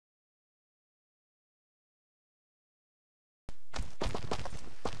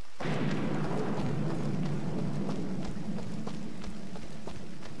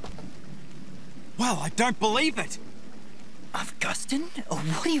Well, I don't believe it. Augustin?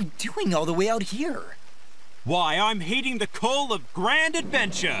 What are you doing all the way out here? Why, I'm heeding the call of grand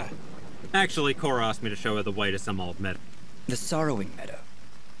adventure. Actually, Cora asked me to show her the way to some old meadow. The Sorrowing Meadow.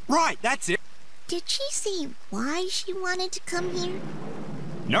 Right, that's it. Did she say why she wanted to come here?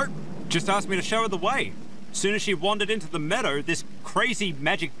 Nope, just asked me to show her the way. Soon as she wandered into the meadow, this crazy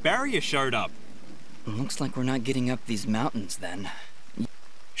magic barrier showed up. Looks like we're not getting up these mountains then.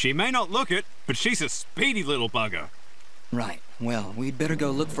 She may not look it, but she's a speedy little bugger. Right, well, we'd better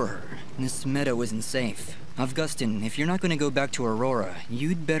go look for her. This meadow isn't safe. Augustin, if you're not going to go back to Aurora,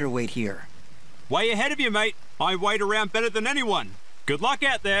 you'd better wait here. Way ahead of you, mate. I wait around better than anyone. Good luck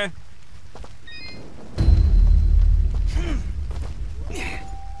out there.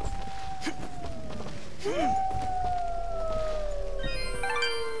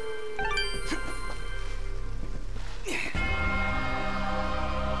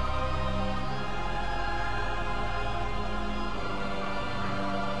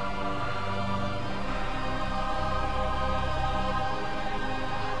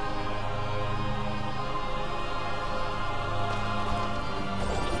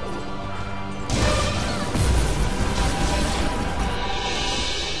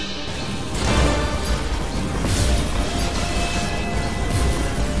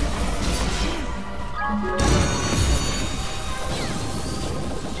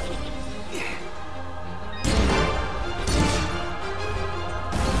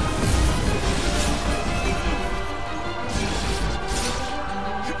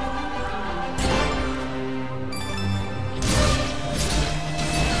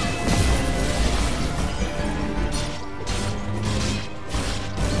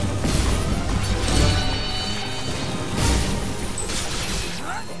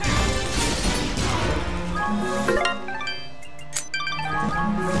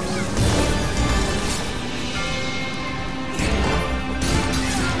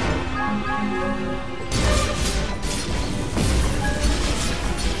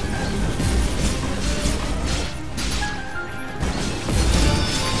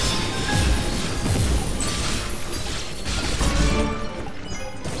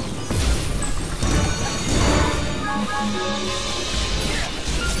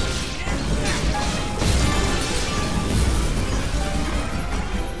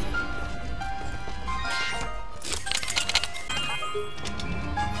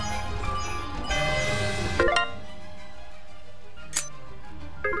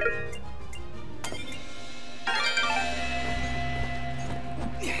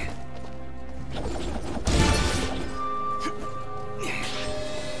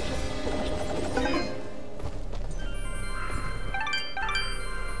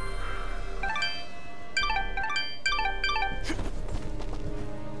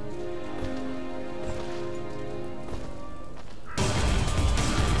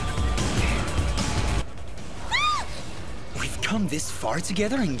 Come this far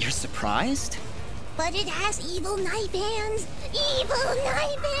together and you're surprised? But it has evil knife hands! Evil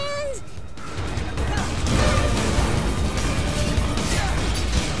knife hands!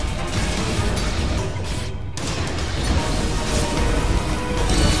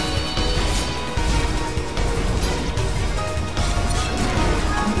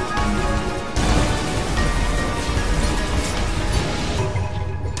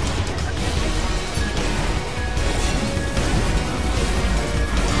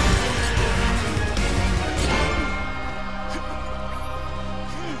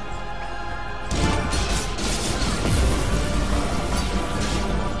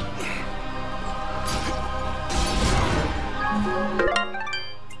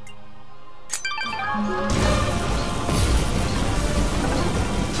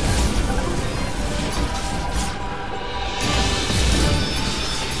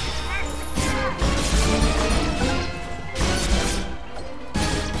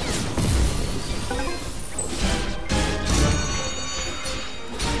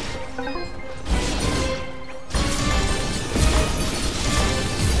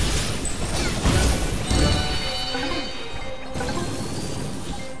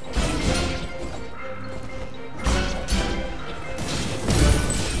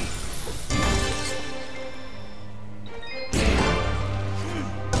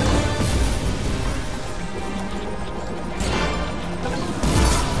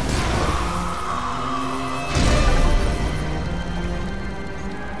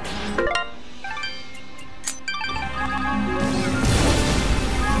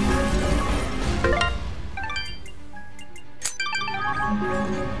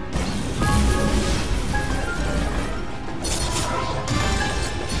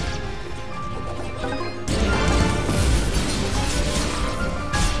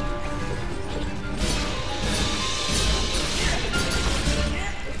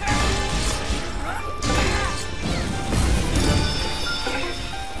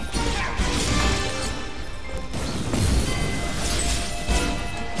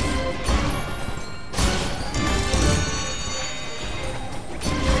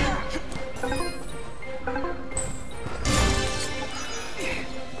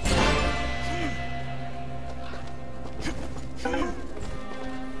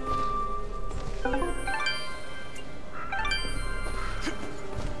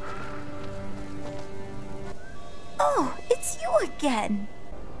 again.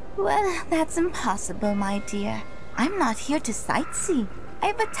 Well, that's impossible, my dear. I'm not here to sightsee. I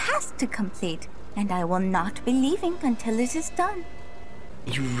have a task to complete, and I will not be leaving until it is done.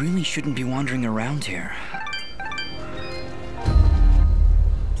 You really shouldn't be wandering around here.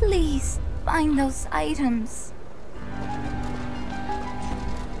 Please, find those items.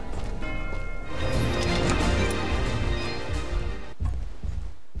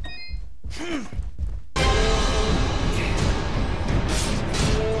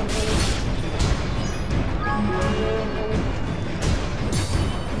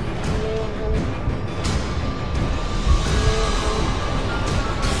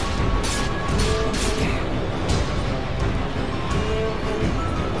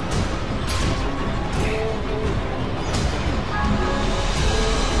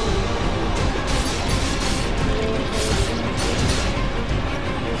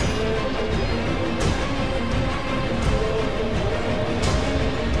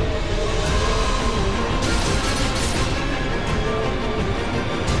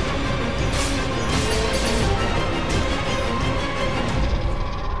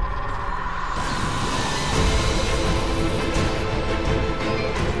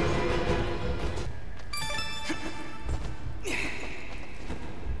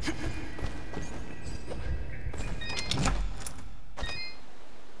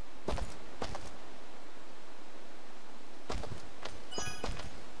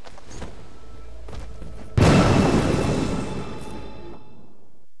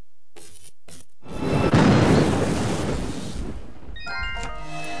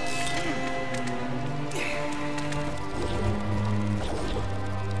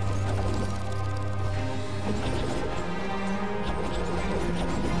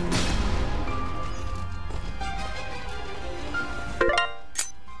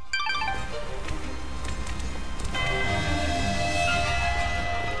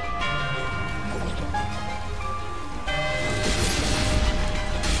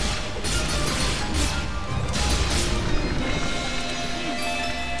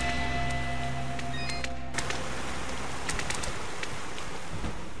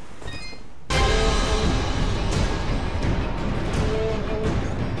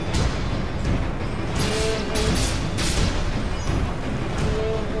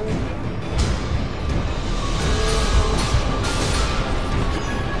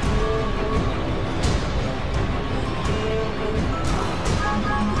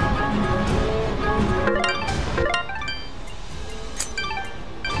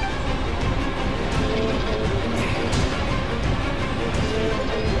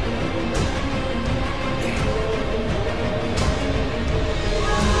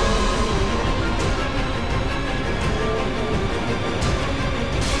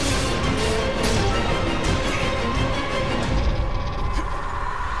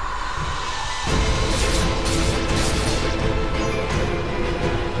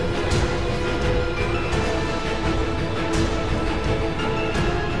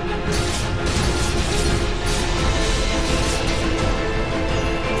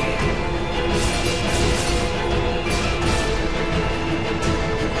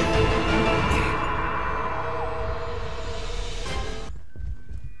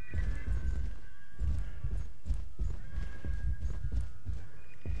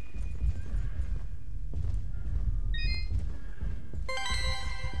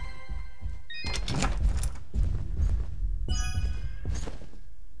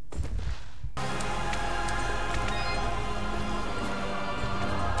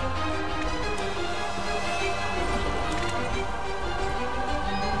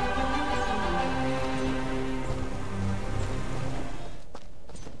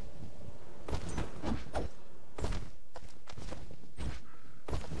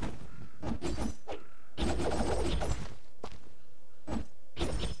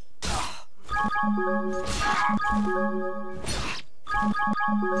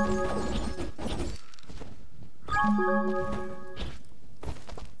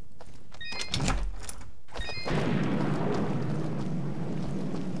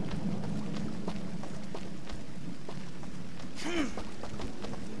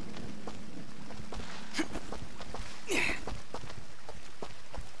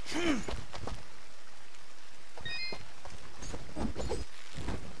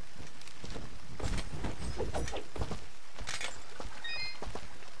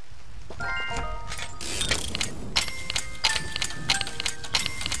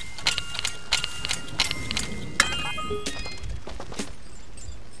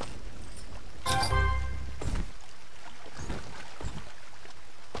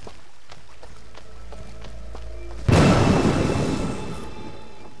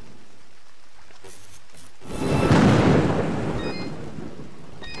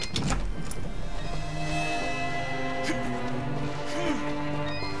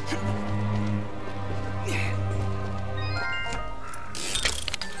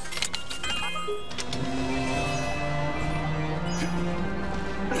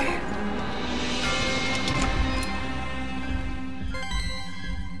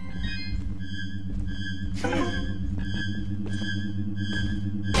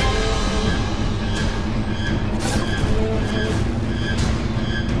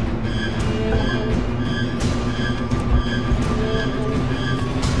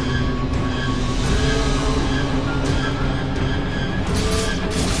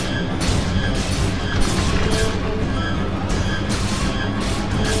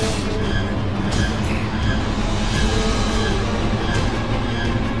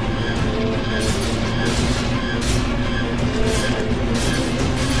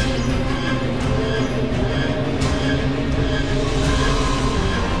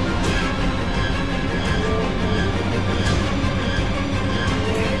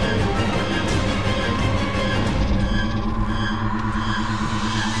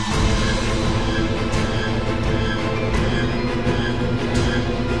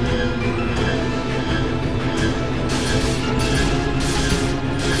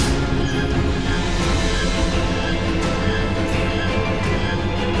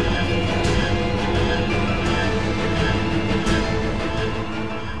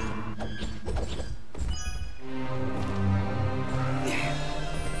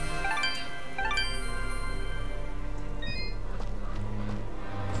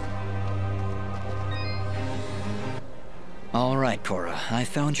 right, Cora. I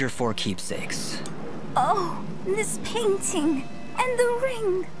found your 4 keepsakes. Oh, this painting and the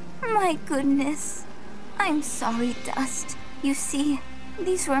ring. My goodness. I'm sorry, Dust. You see,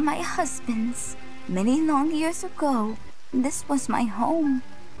 these were my husband's. Many long years ago, this was my home.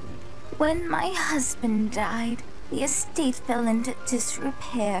 When my husband died, the estate fell into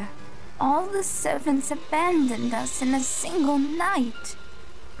disrepair. All the servants abandoned us in a single night.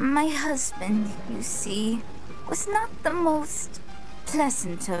 My husband, you see, was not the most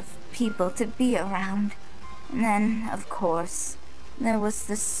pleasant of people to be around. And then, of course, there was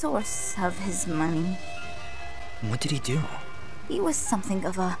the source of his money. What did he do? He was something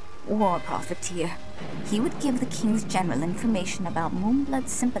of a war profiteer. He would give the king's general information about Moonblood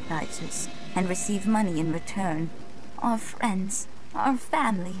sympathizers and receive money in return. Our friends, our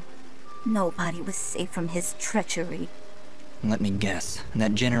family. Nobody was safe from his treachery. Let me guess.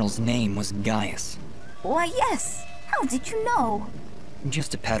 That general's name was Gaius. Why, yes. How did you know?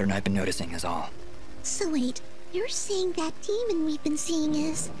 Just a pattern I've been noticing is all. So wait, you're saying that demon we've been seeing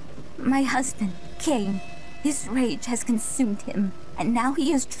is... My husband, Cain. His rage has consumed him, and now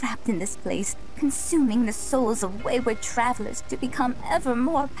he is trapped in this place, consuming the souls of wayward travelers to become ever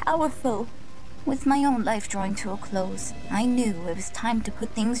more powerful. With my own life drawing to a close, I knew it was time to put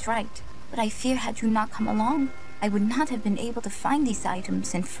things right. But I fear had you not come along, I would not have been able to find these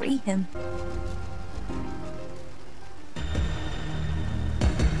items and free him.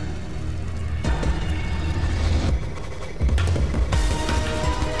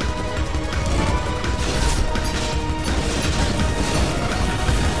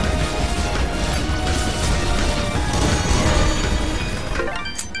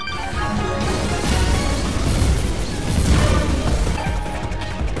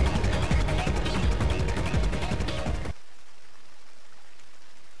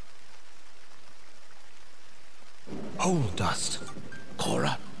 Oh, Dust.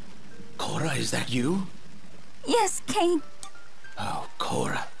 Cora? Cora, is that you? Yes, Cain. Oh,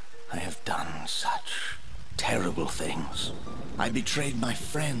 Cora, I have done such terrible things. I betrayed my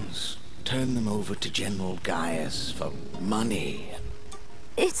friends, turned them over to General Gaius for money.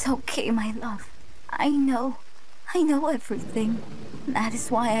 It's okay, my love. I know everything. That is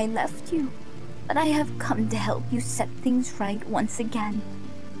why I left you. But I have come to help you set things right once again.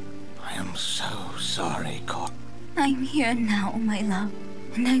 I am so sorry, Cora. I'm here now, my love,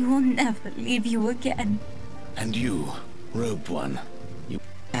 and I will never leave you again. And you, Robed One,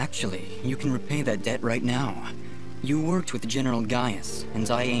 Actually, you can repay that debt right now. You worked with General Gaius,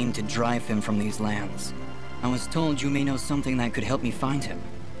 and I aim to drive him from these lands. I was told you may know something that could help me find him.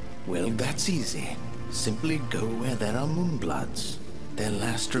 Well, that's easy. Simply go where there are Moonbloods. Their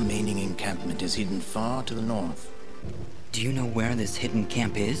last remaining encampment is hidden far to the north. Do you know where this hidden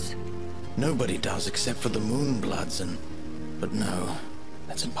camp is? Nobody does except for the Moonbloods But no,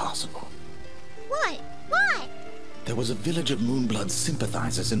 that's impossible. What? Why? There was a village of Moonblood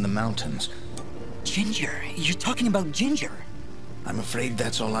sympathizers in the mountains. Ginger! You're talking about Ginger! I'm afraid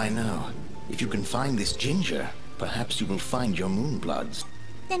that's all I know. If you can find this Ginger, perhaps you will find your Moonbloods.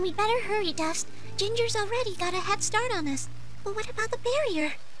 Then we'd better hurry, Dust. Ginger's already got a head start on us. But what about the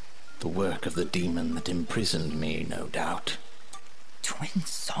barrier? The work of the demon that imprisoned me, no doubt. Twin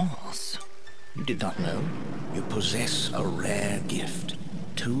souls? You did not know? You possess a rare gift.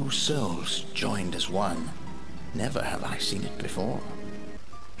 2 souls joined as one. Never have I seen it before.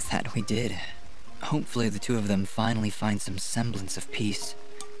 That we did. Hopefully the 2 of them finally find some semblance of peace.